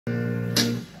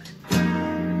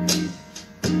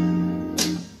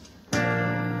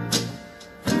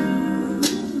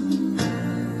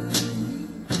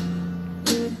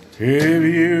If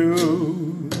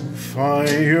you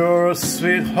find your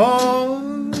sweetheart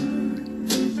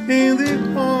in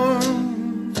the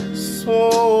arms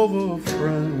of a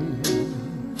friend,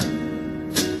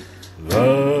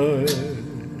 that's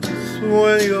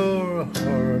when your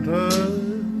heart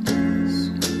is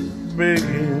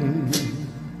begin.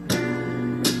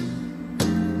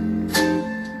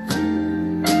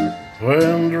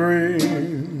 When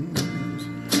dreams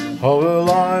of a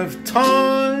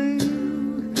lifetime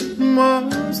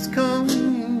must come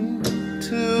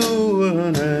to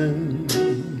an end,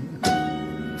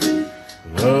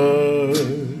 that's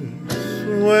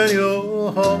when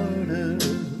your heart is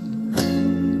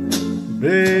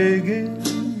begging.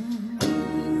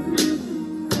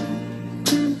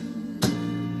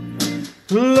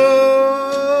 Love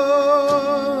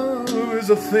is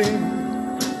a thing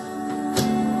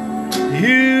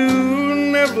you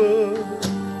never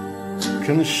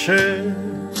can share.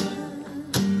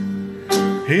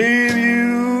 If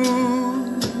you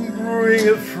bring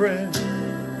a friend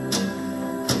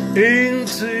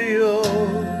into your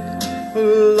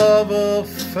love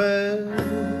affair,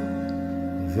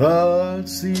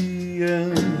 that's the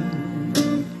end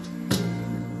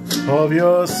of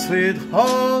your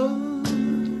sweetheart.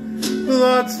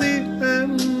 That's the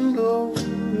end of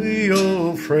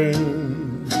your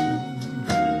friend.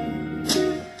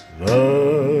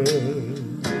 That's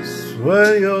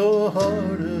where your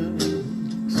heart is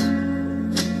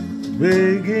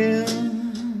begin.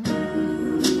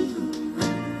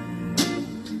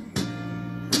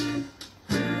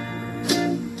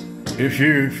 If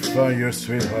you find your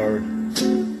sweetheart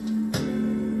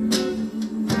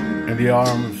in the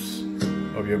arms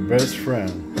of your best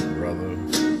friend, brother,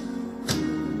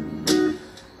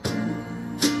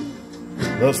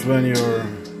 that's when your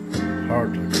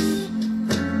heartaches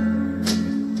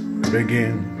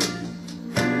begin.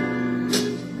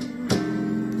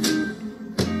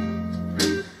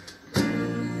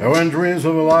 And when dreams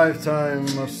of a lifetime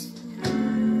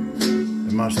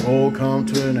must all come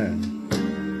to an end.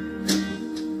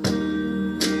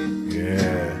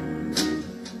 Yeah,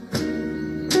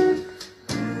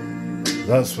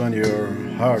 that's when your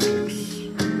heartaches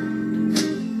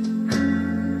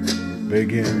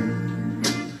begin.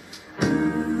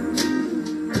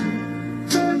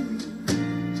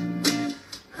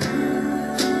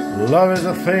 Love is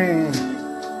a thing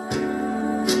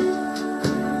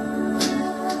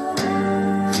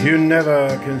you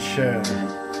never can share.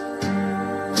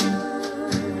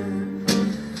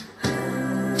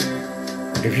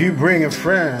 If you bring a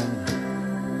friend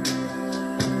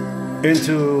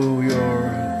into your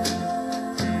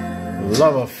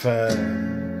love affair,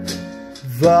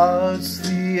 that's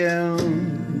the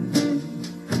end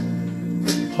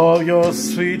of your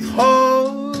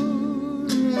sweetheart.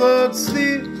 That's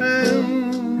the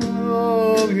end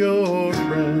of your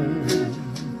friend.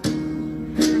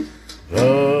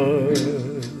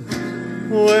 That's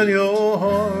when your